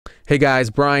Hey guys,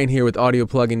 Brian here with Audio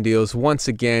Plugin Deals, once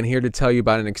again here to tell you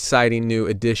about an exciting new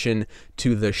addition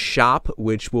to the shop,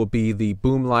 which will be the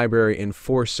Boom Library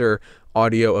Enforcer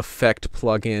audio effect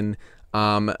plugin.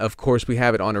 Of course, we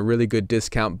have it on a really good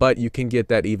discount, but you can get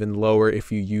that even lower if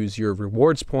you use your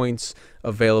rewards points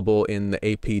available in the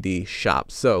APD shop.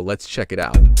 So let's check it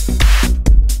out.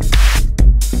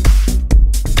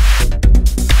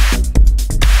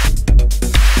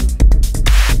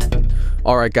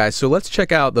 Alright guys, so let's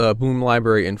check out the Boom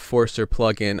Library Enforcer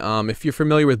plugin. If you're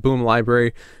familiar with Boom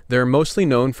Library, they're mostly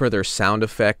known for their sound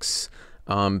effects,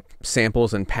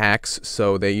 samples and packs.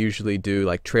 So they usually do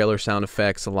like trailer sound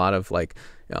effects, a lot of like,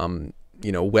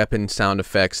 weapon sound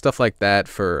effects, stuff like that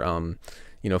for,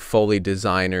 Foley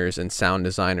designers and sound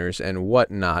designers and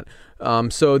whatnot.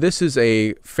 So this is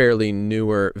a fairly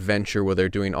newer venture where they're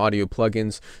doing audio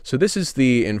plugins. So this is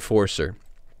the Enforcer.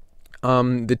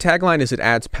 The tagline is it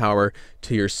adds power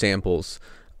to your samples.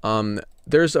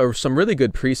 There's some really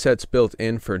good presets built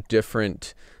in for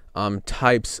different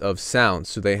types of sounds.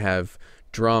 So they have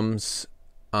drums,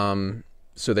 so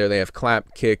there they have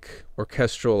clap, kick,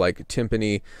 orchestral like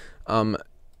timpani.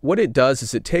 What it does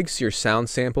is it takes your sound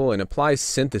sample and applies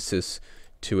synthesis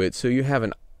to it. So you have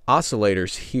an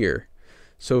oscillators here.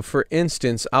 So for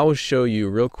instance, I will show you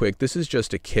real quick. This is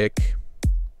just a kick.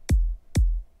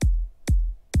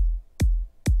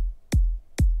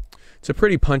 It's a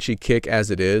pretty punchy kick as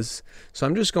it is. So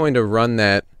I'm just going to run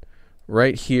that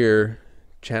right here,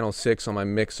 channel 6 on my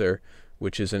mixer,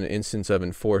 which is an instance of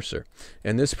Enforcer.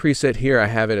 And this preset here, I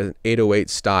have it at 808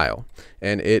 style.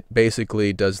 And it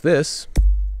basically does this.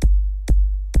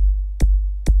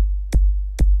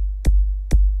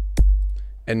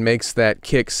 And makes that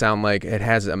kick sound like it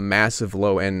has a massive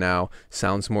low end now.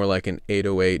 Sounds more like an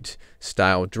 808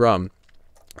 style drum.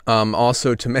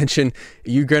 Also to mention,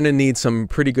 you're going to need some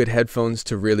pretty good headphones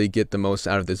to really get the most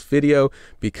out of this video,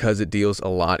 because it deals a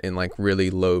lot in like really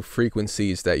low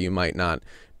frequencies that you might not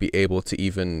be able to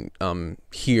even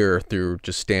hear through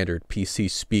just standard PC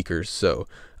speakers. So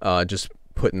just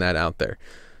putting that out there.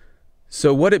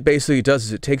 So what it basically does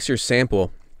is it takes your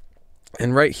sample,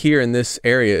 and right here in this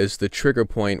area is the trigger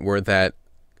point where that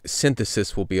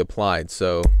synthesis will be applied.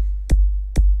 So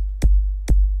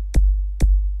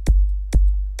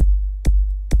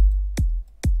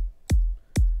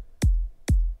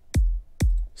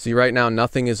see, right now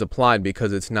nothing is applied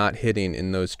because it's not hitting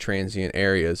in those transient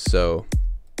areas. So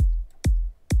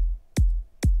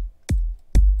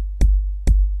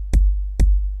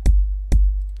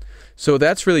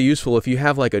that's really useful if you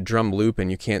have like a drum loop and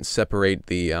you can't separate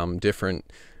the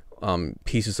different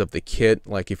pieces of the kit,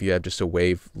 like if you have just a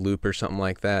wave loop or something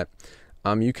like that.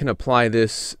 You can apply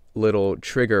this little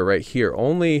trigger right here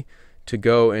only to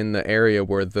go in the area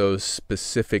where those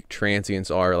specific transients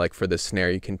are. Like for the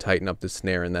snare, you can tighten up the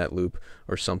snare in that loop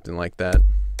or something like that.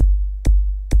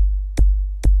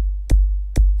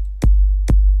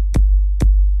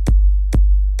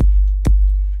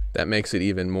 That makes it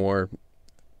even more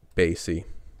bassy.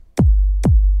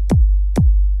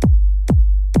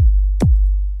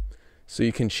 So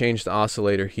you can change the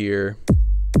oscillator here.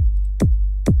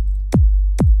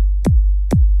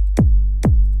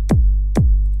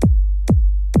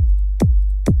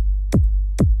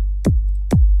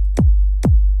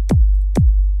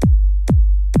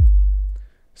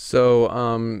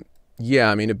 So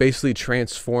yeah, I mean, it basically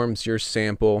transforms your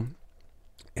sample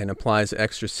and applies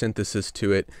extra synthesis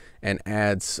to it and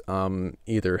adds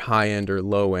either high end or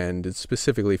low end. It's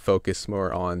specifically focused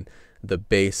more on the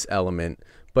bass element,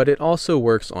 but it also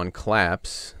works on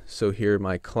claps. So here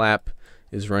my clap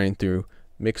is running through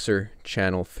mixer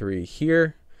channel 3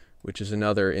 here, which is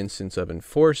another instance of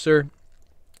Enforcer,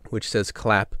 which says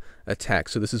clap attack.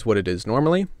 So this is what it is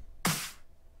normally.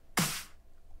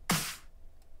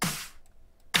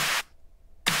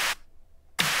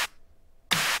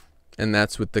 And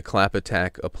that's with the clap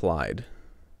attack applied.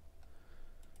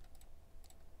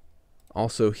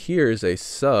 Also, here's a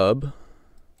sub.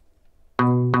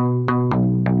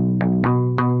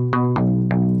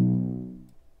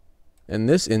 And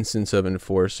this instance of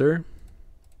Enforcer,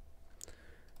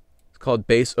 it's called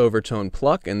bass overtone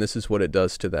pluck, and this is what it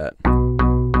does to that.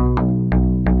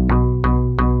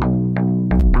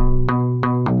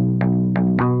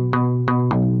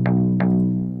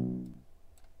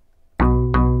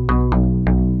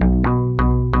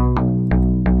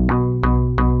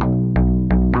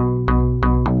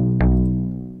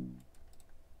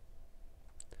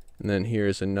 And then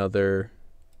here's another,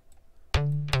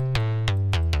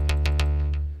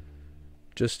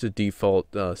 just a default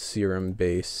serum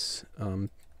bass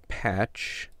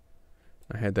patch.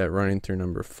 I had that running through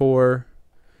number 4,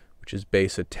 which is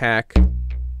bass attack.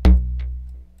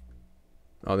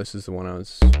 Oh, this is the one I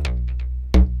was...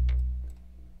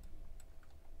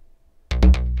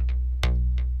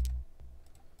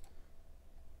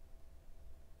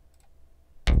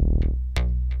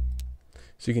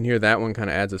 So you can hear that one kind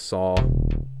of adds a saw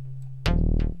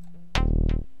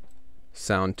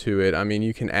sound to it. I mean,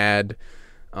 you can add,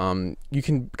 you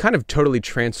can kind of totally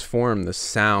transform the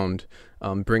sound,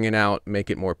 bring it out, make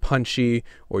it more punchy,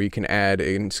 or you can add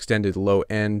an extended low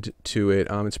end to it.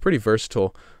 It's a pretty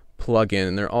versatile plugin,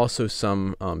 and there are also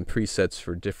some presets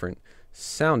for different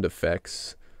sound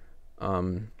effects.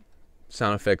 Sound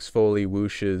effects, Foley,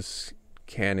 whooshes,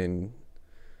 Canon,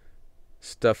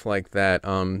 stuff like that.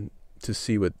 To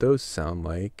see what those sound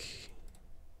like,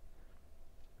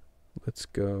 let's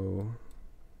go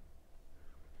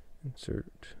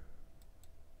insert.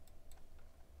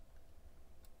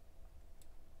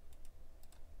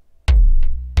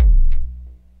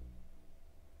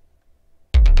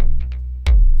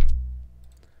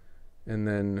 And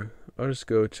then I'll just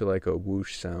go to like a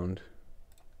whoosh sound.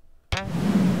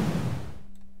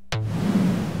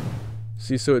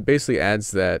 See, so it basically adds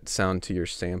that sound to your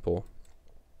sample.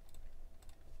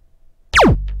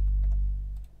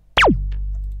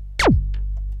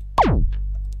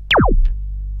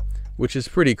 Which is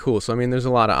pretty cool. So I mean, there's a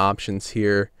lot of options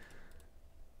here,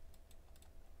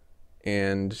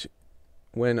 and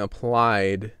when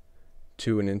applied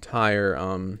to an entire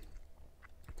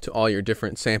to all your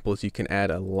different samples, you can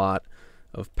add a lot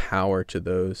of power to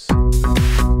those.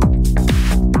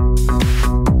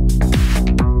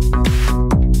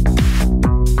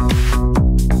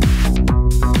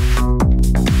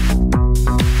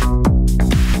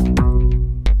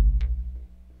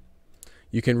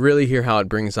 You can really hear how it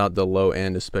brings out the low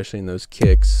end, especially in those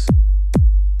kicks.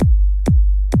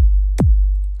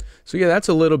 So yeah, that's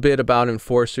a little bit about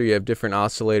Enforcer. You have different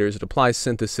oscillators. It applies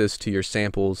synthesis to your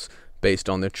samples based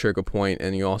on the trigger point,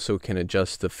 and you also can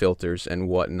adjust the filters and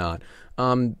whatnot.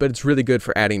 But it's really good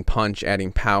for adding punch,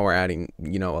 adding power, adding,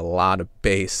 you know, a lot of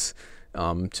bass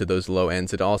to those low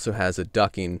ends. It also has a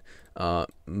ducking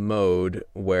mode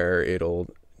where it'll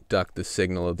duck the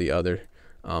signal of the other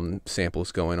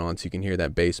samples going on, so you can hear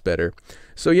that bass better.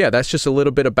 So yeah, that's just a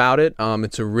little bit about it.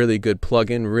 It's a really good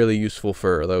plugin, really useful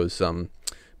for those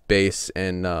bass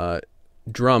and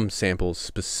drum samples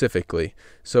specifically.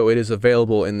 So it is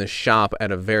available in the shop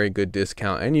at a very good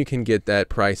discount, and you can get that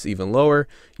price even lower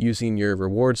using your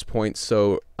rewards points.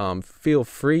 So feel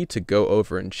free to go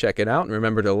over and check it out, and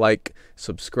remember to like,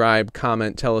 subscribe,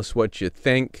 comment, tell us what you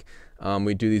think.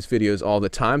 We do these videos all the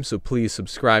time, so please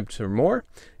subscribe for more.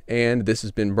 And this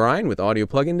has been Brian with Audio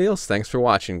Plugin Deals. Thanks for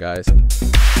watching, guys.